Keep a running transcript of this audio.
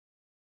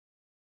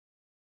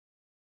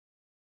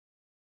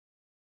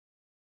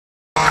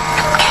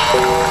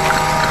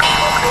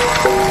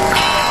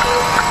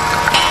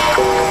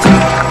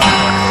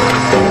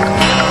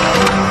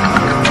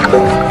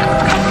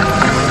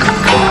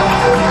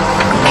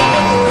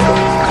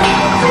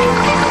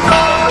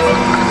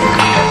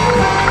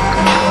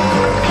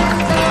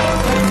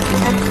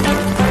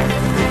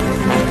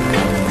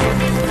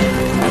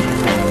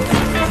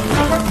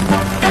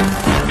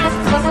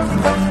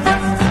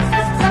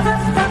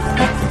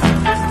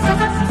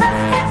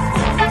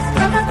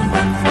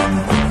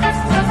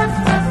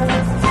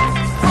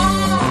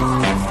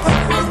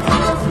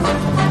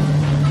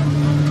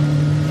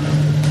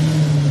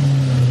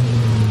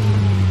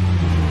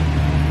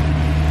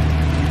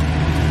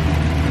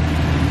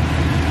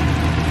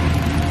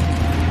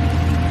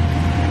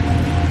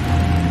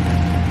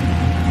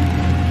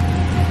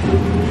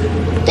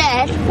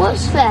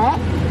What's that?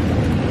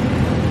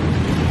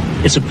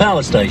 It's a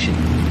power station.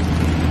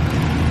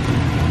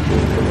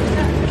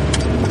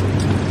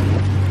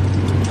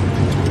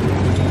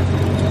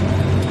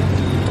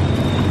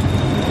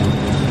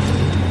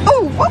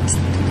 Oh, what's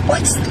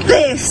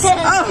this?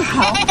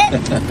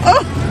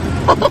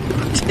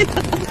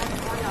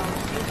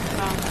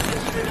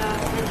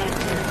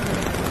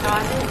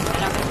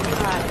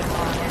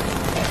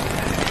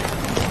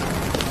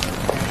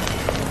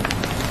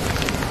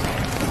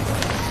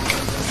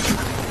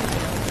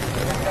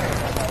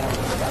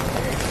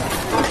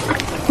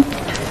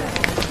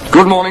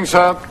 Good morning,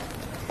 sir.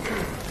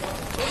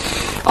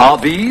 Are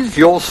these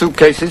your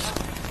suitcases?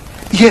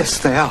 Yes,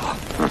 they are.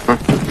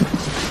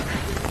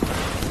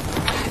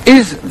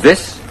 Is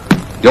this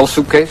your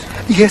suitcase?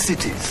 Yes,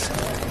 it is.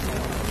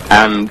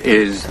 And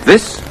is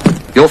this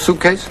your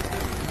suitcase?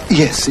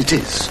 Yes, it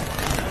is.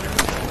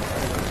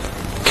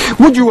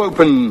 Would you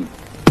open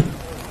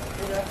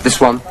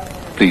this one,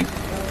 please?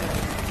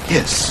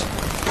 Yes.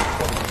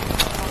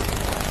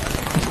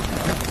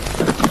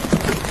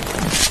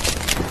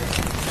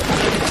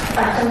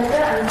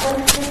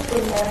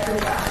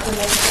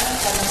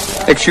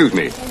 Excuse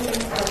me.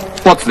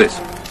 What's this?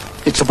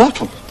 It's a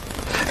bottle.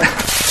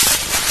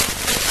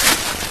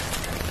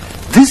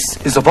 This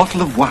is a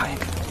bottle of wine.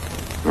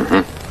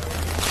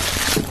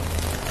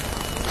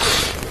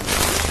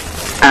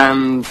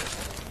 And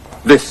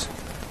this?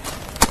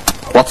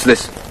 What's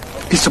this?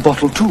 It's a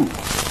bottle too.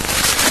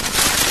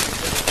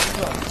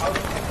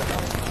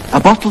 A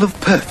bottle of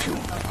perfume.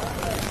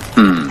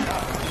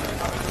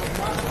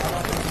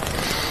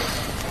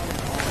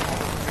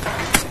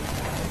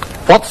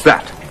 What's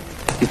that?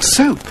 It's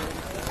soap.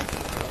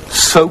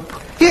 Soap?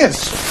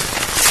 Yes.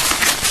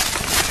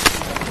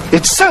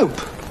 It's soap.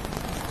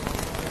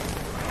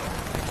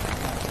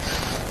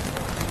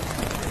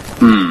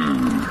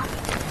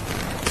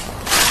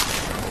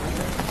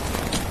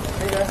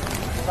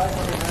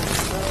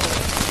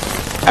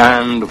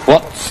 And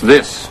what's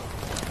this?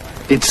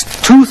 It's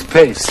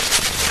toothpaste.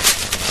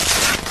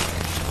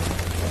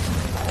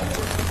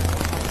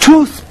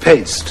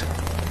 Toothpaste.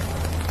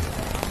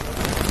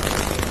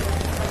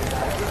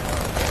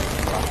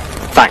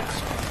 Thanks.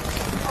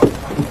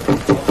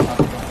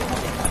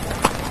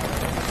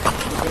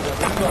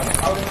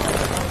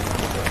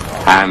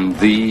 And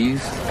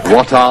these?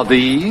 What are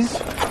these?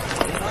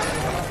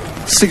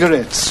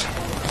 Cigarettes.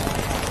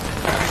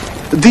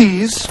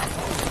 These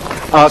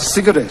are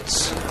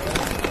cigarettes.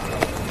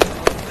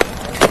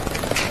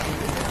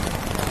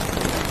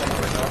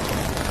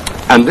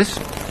 And this?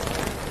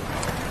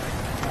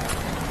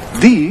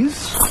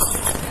 These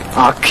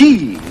are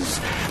keys.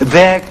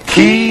 They're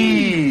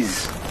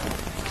keys.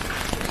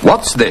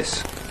 What's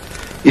this?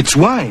 It's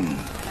wine.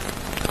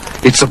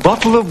 It's a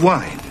bottle of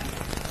wine.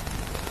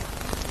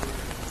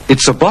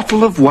 It's a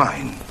bottle of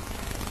wine.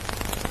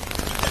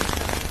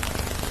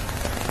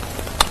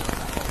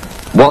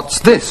 What's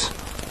this?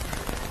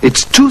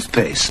 It's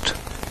toothpaste.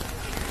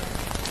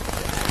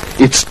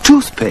 It's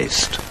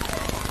toothpaste.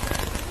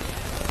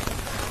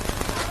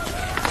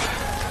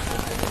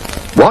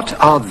 What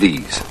are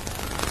these?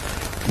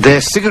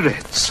 They're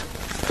cigarettes.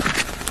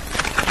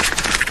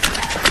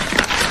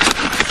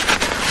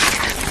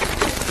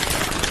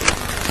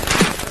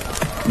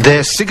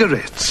 They're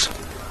cigarettes.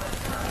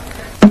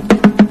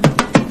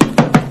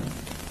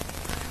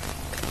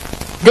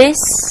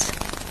 This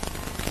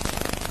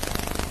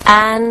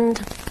and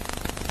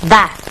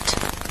that.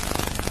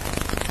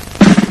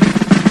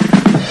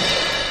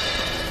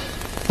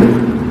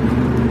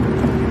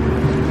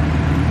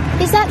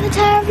 Is that the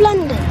Tower of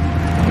London?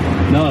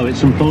 No, it's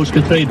St Paul's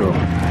Cathedral.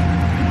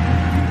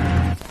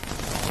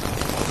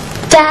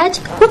 Dad,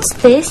 what's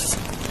this?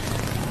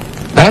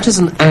 That is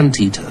an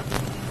anteater.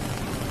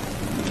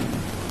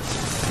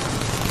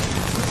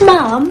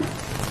 Mum,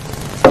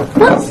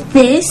 what's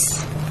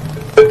this?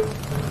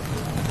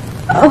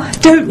 Oh, I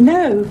don't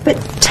know, but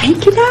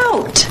take it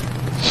out.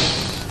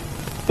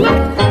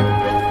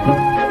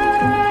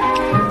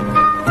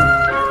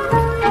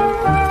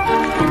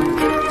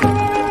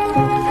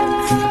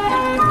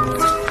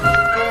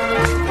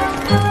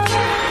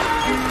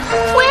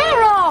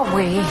 Where are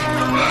we?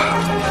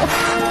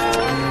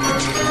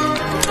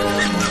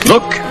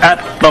 Look at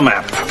the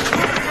map.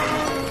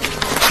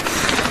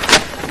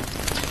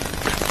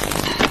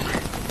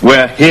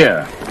 We're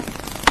here.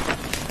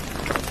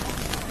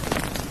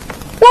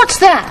 What's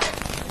that?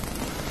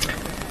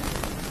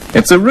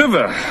 It's a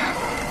river.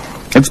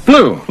 It's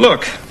blue.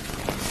 Look.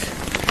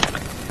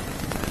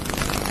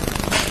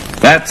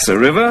 That's a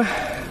river.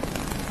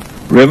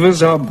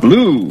 Rivers are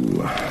blue.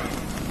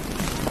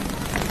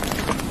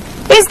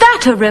 Is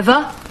that a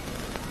river?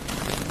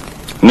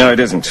 No, it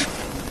isn't.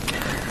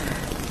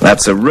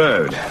 That's a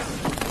road.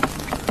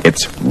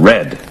 It's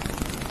red.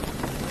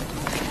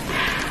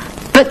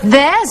 But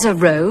there's a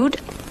road,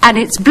 and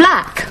it's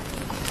black.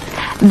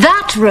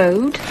 That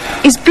road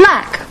is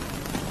black.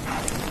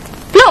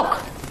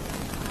 Look,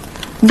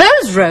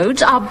 those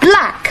roads are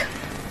black.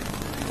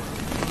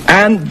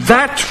 And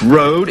that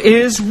road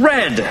is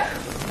red.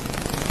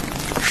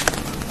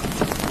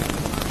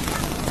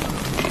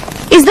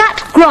 Is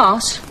that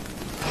grass?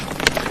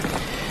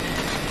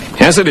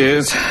 Yes, it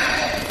is.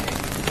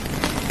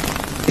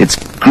 It's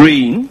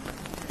green.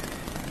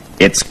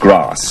 It's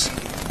grass.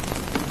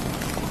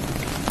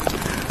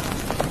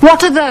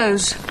 What are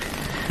those?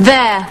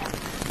 There.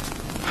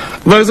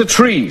 Those are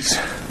trees.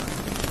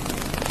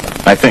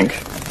 I think.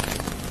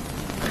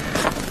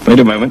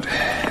 Wait a moment.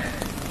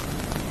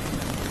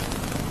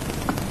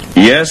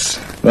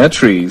 Yes, they're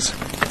trees.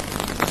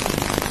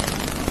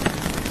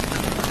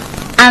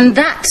 And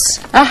that's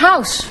a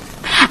house.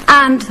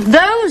 And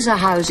those are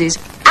houses.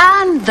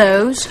 And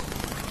those.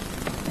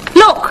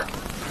 Look!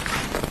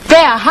 They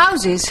are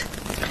houses.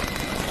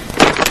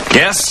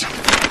 Yes,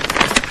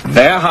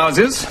 they're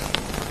houses.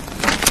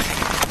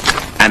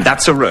 And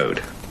that's a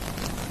road.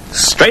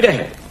 Straight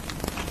ahead.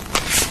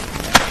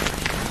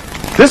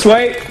 This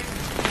way.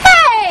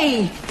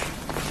 Hey!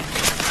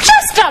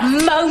 Just a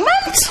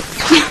moment!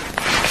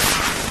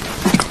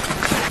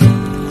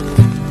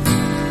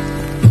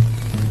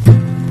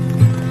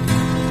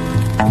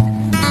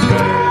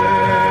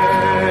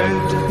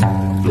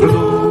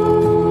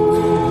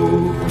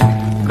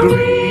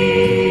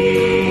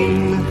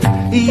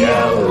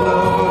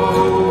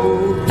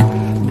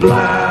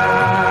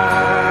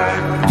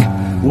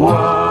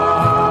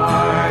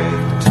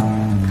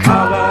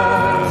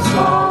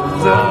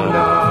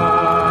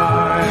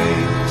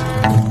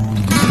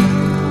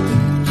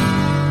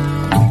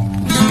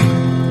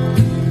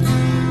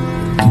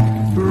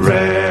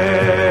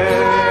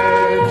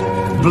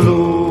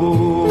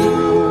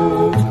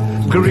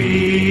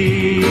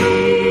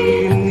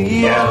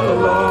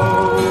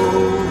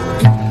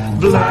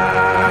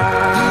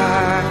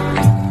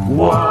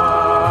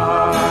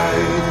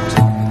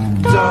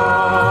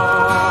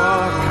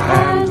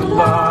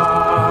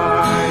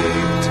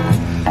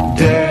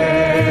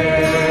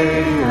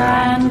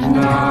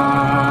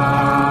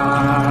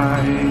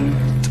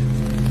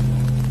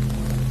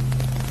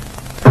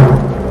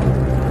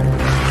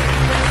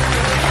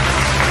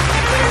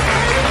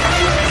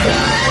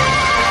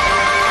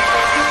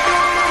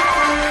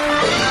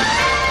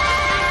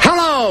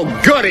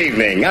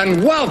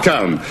 And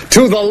welcome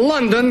to the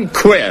London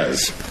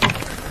Quiz.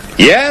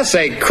 Yes,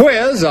 a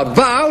quiz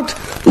about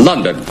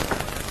London.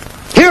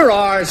 Here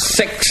are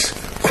 6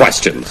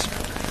 questions.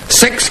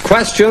 6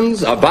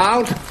 questions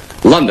about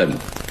London.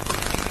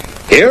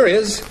 Here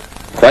is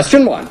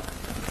question 1.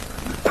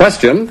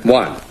 Question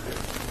 1.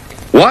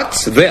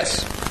 What's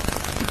this?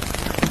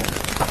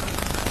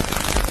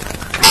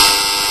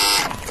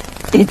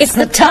 It's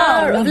the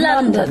Tower of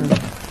London.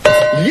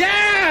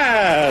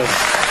 Yes!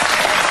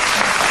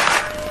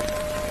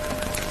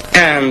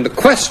 And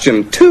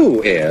question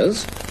 2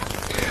 is,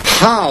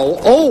 how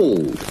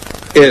old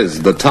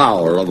is the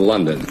Tower of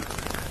London?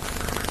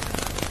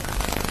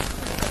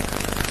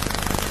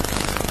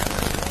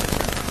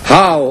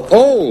 How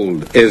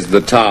old is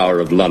the Tower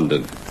of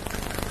London?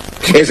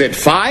 Is it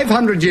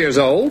 500 years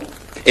old?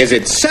 Is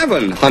it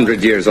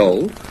 700 years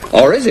old?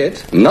 Or is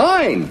it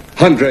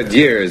 900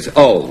 years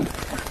old?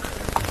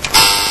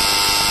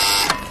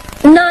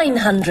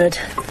 900.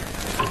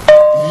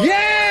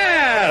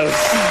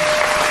 Yes!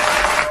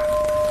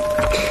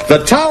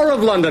 The Tower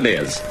of London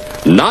is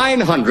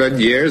 900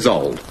 years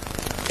old.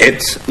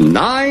 It's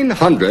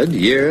 900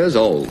 years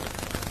old.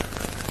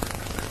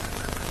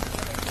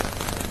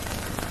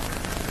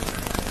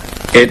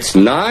 It's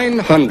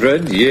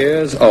 900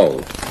 years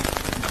old.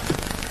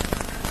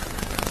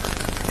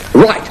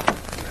 Right.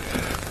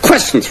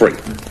 Question 3.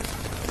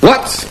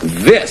 What's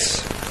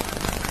this?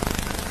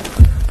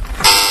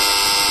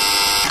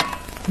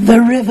 The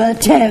River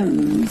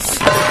Thames.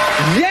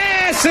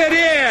 Yes, it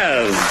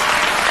is!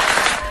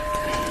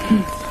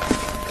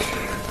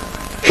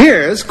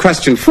 Here's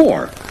question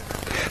 4.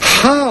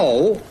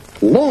 How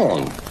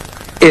long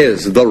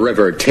is the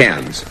River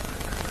Thames?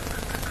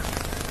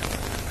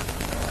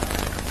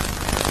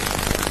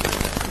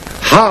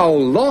 How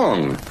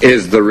long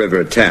is the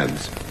River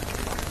Thames?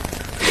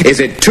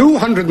 Is it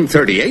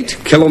 238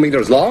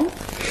 kilometers long?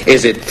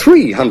 Is it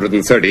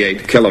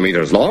 338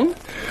 kilometers long?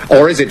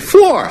 Or is it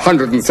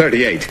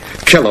 438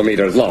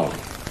 kilometers long?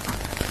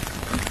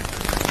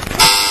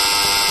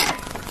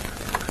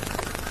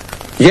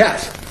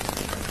 Yes.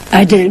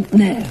 I don't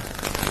know.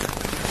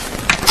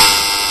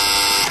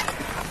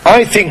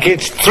 I think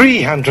it's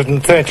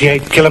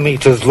 338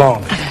 kilometers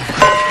long.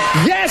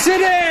 Yes,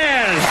 it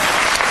is!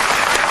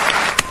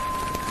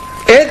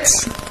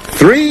 It's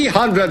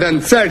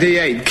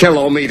 338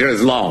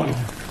 kilometers long.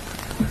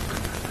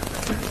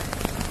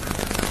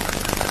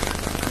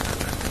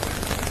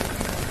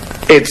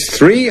 It's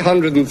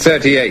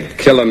 338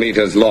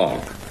 kilometers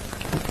long.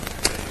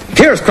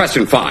 Here's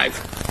question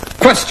 5.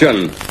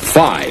 Question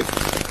 5.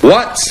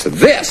 What's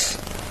this?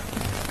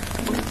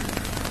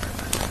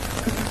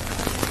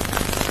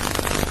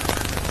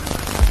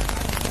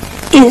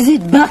 Is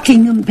it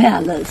Buckingham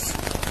Palace?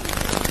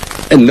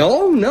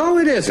 No,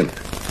 it isn't.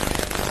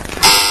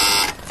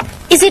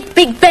 Is it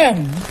Big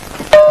Ben?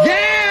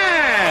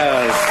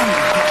 Yes!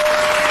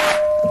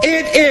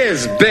 It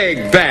is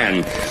Big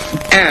Ben.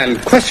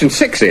 And question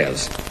 6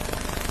 is,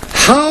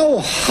 how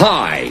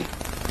high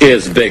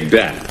is Big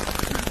Ben?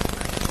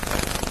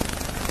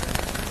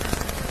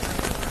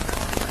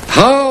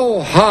 How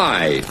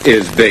high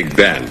is Big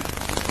Ben?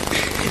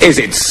 Is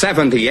it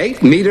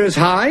 78 meters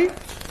high?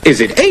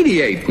 Is it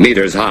 88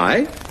 meters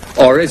high?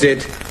 Or is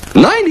it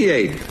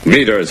 98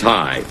 meters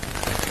high?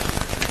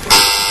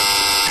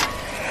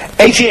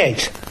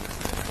 88.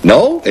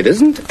 No, it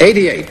isn't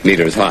 88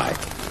 meters high.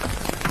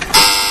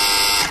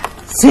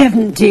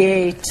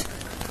 78.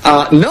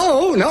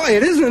 No,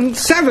 it isn't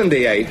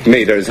 78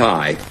 meters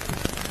high.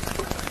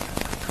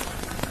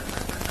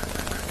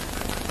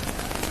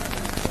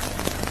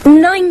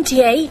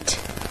 $98.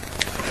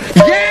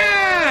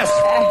 Yes!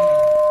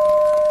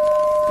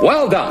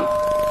 Well done.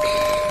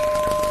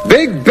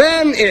 Big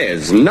Ben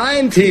is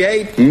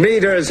 98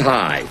 meters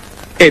high.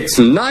 It's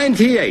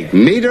 98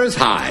 meters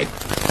high.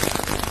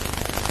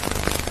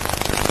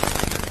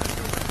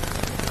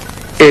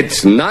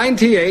 It's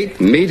 98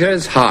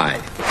 meters high.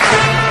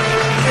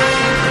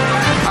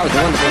 That was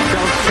a wonderful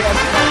show, Ted.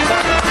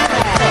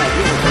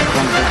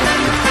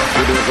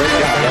 You did a great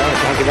job, Laura.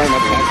 Thank you very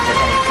much.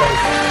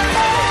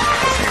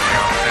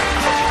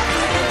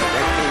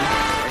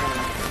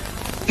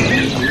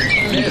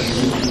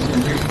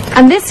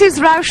 And this is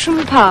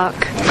Rousham Park.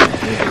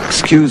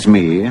 Excuse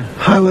me,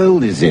 how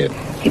old is it?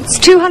 It's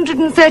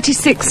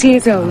 236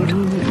 years old.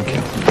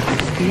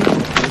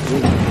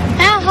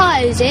 How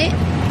high is it?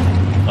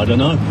 I don't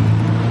know.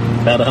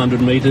 About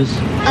 100 metres.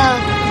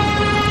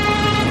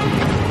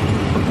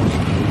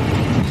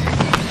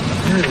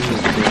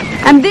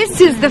 And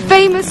this is the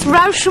famous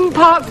Rousham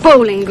Park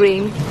bowling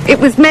green. It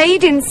was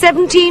made in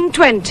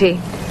 1720.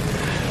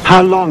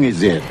 How long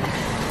is it?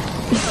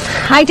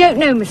 I don't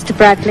know, Mr.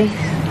 Bradley.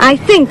 I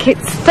think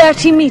it's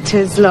 30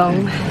 metres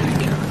long.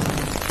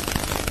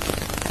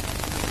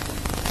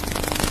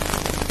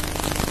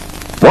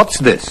 What's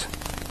this?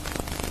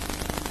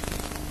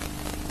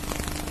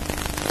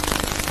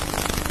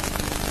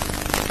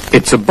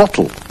 It's a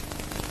bottle.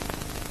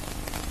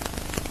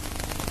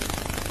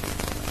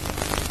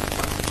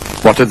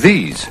 What are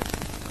these?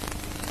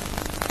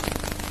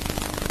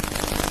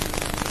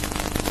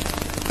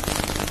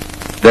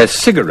 They're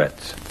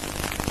cigarettes.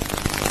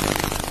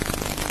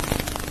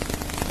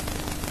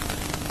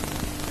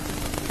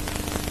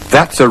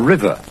 That's a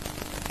river.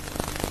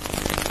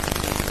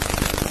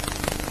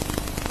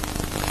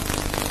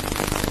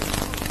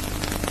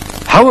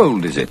 How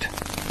old is it?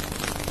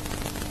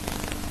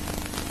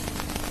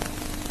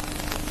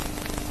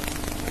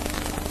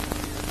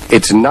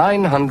 It's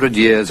 900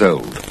 years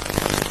old.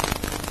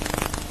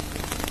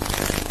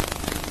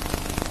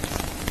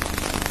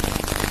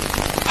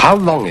 How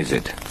long is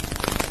it?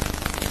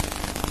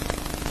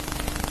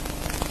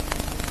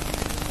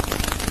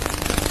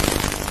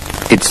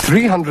 It's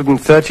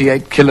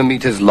 338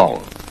 kilometers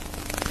long.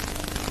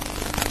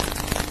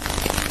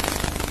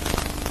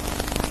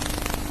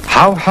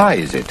 How high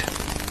is it?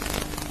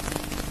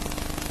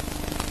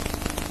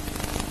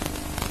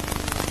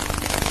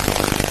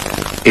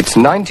 It's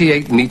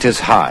 98 meters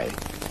high.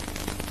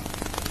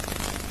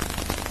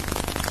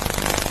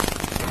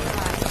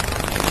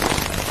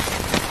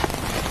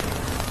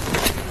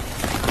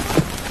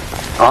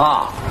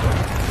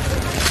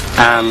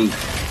 And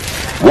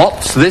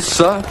what's this,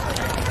 sir?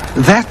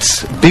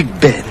 That's Big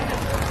Ben.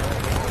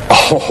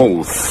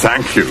 Oh,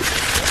 thank you.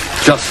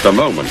 Just a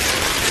moment.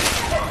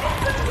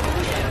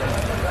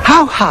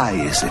 How high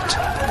is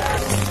it?